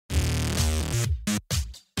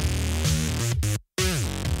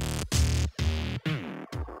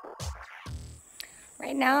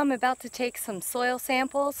Right now I'm about to take some soil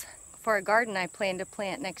samples for a garden I plan to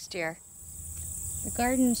plant next year. The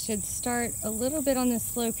garden should start a little bit on the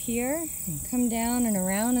slope here and come down and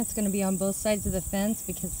around. It's going to be on both sides of the fence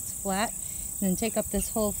because it's flat, and then take up this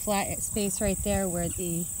whole flat space right there where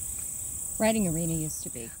the riding arena used to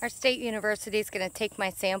be. Our state university is going to take my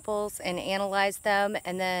samples and analyze them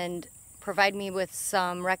and then provide me with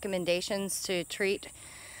some recommendations to treat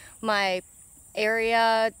my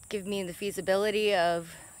area, give me the feasibility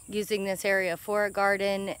of using this area for a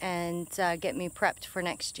garden, and get me prepped for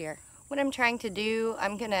next year. What I'm trying to do,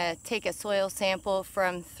 I'm going to take a soil sample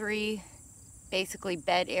from 3 basically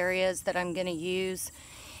bed areas that I'm going to use,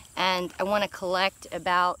 and I want to collect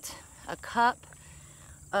about a cup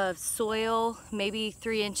of soil, maybe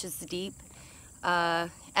 3 inches deep,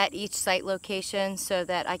 at each site location so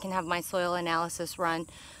that I can have my soil analysis run.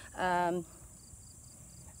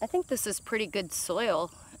 I think this is pretty good soil.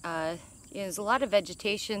 There's a lot of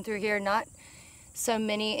vegetation through here, not so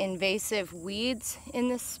many invasive weeds in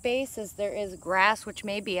this space as there is grass, which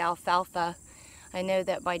may be alfalfa. I know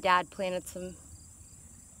that my dad planted some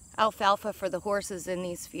alfalfa for the horses in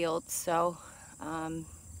these fields, so I'm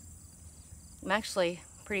actually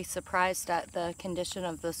pretty surprised at the condition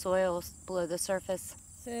of the soil below the surface.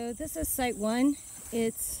 So this is site 1.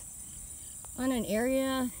 It's on an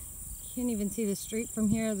area, you can't even see the street from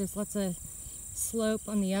here. There's lots of slope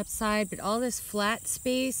on the upside, but all this flat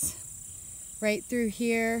space right through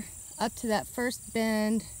here up to that first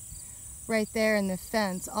bend right there in the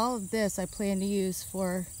fence, all of this I plan to use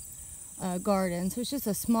for a garden. So it's just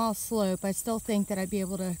a small slope. I still think that I'd be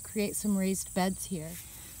able to create some raised beds here.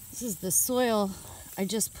 This is the soil I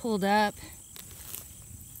just pulled up,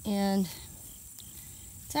 and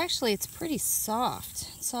it's pretty soft.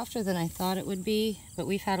 It's softer than I thought it would be, but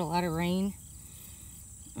we've had a lot of rain.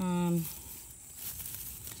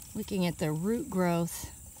 Looking at the root growth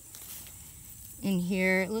in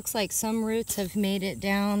here, it looks like some roots have made it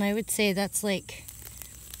down. I would say that's like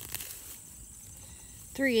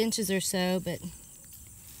 3 inches or so, but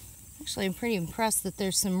actually I'm pretty impressed that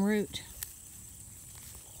there's some root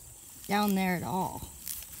down there at all,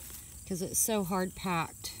 because it's so hard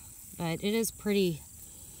packed. But it is pretty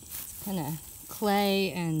kind of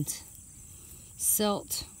clay and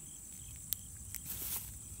silt.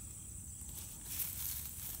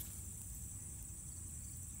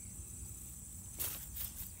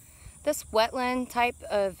 This wetland type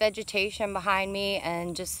of vegetation behind me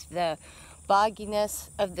and just the bogginess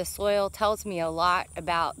of the soil tells me a lot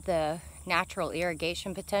about the natural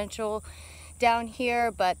irrigation potential down here,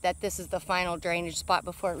 but that this is the final drainage spot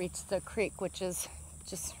before it reaches the creek, which is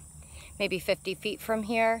just maybe 50 feet from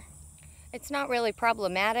here. It's not really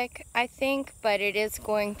problematic, I think, but it is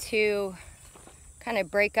going to kind of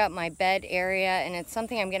break up my bed area, and it's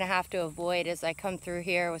something I'm going to have to avoid as I come through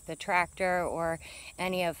here with the tractor or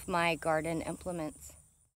any of my garden implements.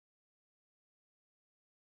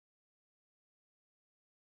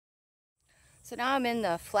 So now I'm in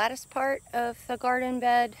the flattest part of the garden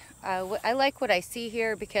bed. I like what I see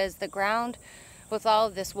here because the ground with all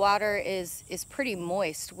of this water is pretty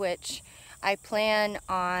moist, which I plan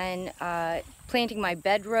on planting my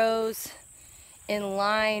bed rows in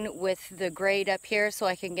line with the grade up here so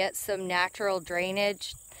I can get some natural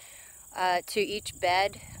drainage to each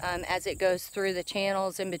bed as it goes through the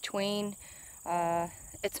channels in between.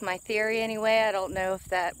 It's my theory anyway. I don't know if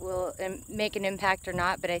that will make an impact or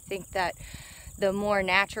not, but I think that the more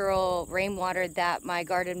natural rainwater that my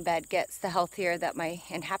garden bed gets, the healthier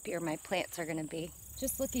and happier my plants are going to be.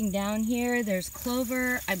 Just looking down here, there's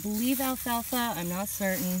clover, I believe alfalfa, I'm not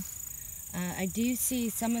certain. I do see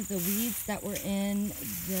some of the weeds that were in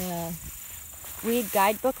the weed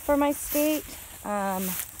guidebook for my state. I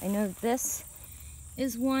know this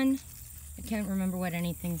is one. I can't remember what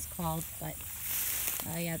anything's called, but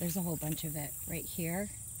yeah, there's a whole bunch of it right here.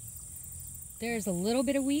 There's a little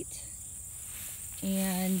bit of wheat,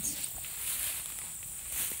 and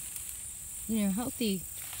you know, healthy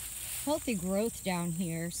growth down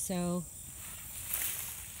here, so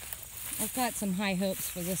I've got some high hopes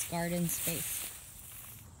for this garden space.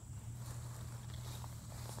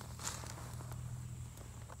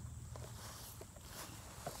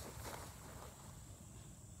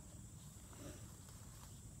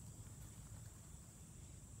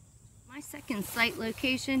 My second site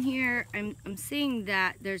location here, I'm seeing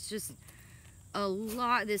that there's just a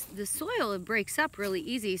lot, the soil breaks up really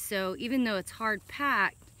easy, so even though it's hard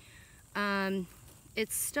packed,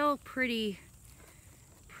 it's still pretty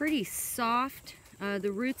soft.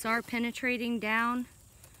 The roots are penetrating down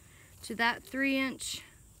to that 3-inch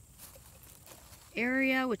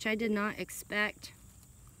area, which I did not expect.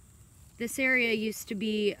 This area used to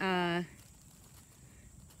be a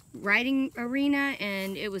riding arena,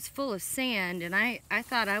 and it was full of sand, and I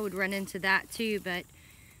thought I would run into that too, but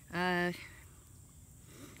I'm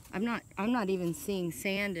not even seeing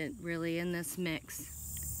sand really in this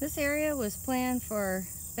mix. This area was planned for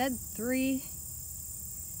bed 3,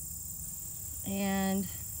 and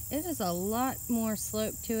it is a lot more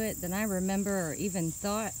slope to it than I remember or even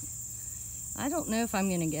thought. I don't know if I'm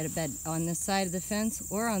going to get a bed on this side of the fence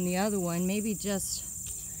or on the other one. Maybe just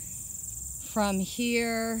from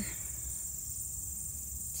here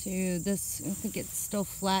to this. I think it's still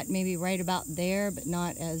flat, maybe right about there, but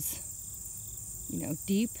not as, you know,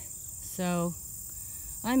 deep. So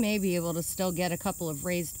I may be able to still get a couple of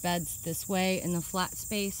raised beds this way in the flat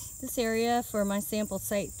space. This area for my sample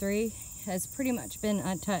site 3 has pretty much been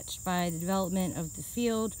untouched by the development of the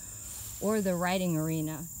field or the riding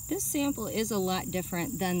arena. This sample is a lot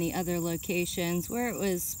different than the other locations where it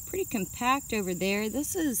was pretty compact over there.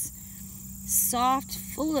 This is soft,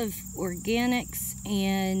 full of organics,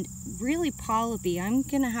 and really polypy. I'm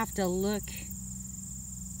gonna have to look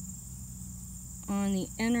on the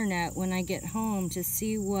internet when I get home to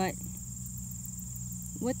see what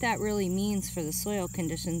that really means for the soil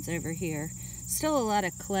conditions over here. Still a lot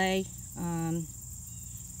of clay,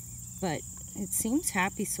 but it seems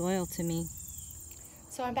happy soil to me.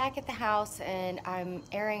 So I'm back at the house and I'm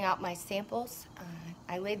airing out my samples.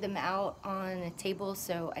 I laid them out on a table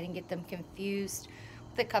so I didn't get them confused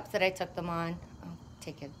with the cups that I took them on. I'll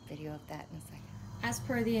take a video of that in a second. As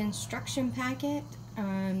per the instruction packet,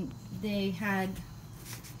 they had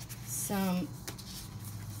some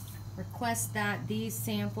requests that these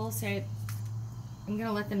samples, I'm going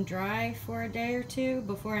to let them dry for a day or two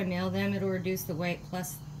before I mail them. It'll reduce the weight,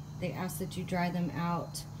 plus they ask that you dry them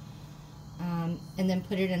out and then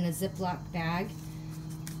put it in a Ziploc bag.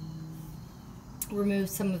 Remove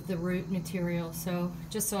some of the root material. So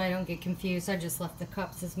just so I don't get confused, I just left the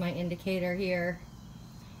cups as my indicator here,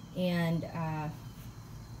 and I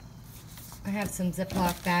have some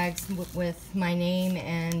Ziploc bags with my name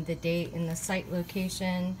and the date and the site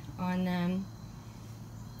location on them,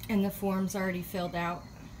 and the form's already filled out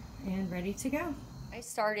and ready to go. I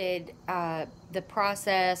started the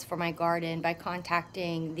process for my garden by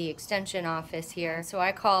contacting the extension office here. So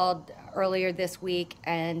I called earlier this week,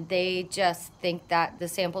 and they just think that the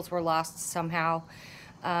samples were lost somehow.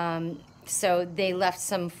 So they left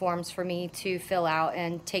some forms for me to fill out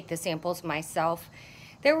and take the samples myself.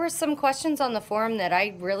 There were some questions on the form that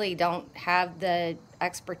I really don't have the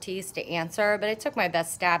expertise to answer, but I took my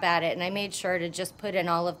best stab at it, and I made sure to just put in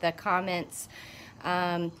all of the comments,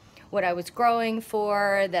 what I was growing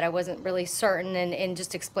for, that I wasn't really certain, and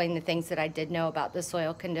just explain the things that I did know about the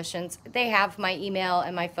soil conditions. They have my email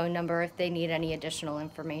and my phone number if they need any additional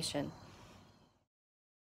information.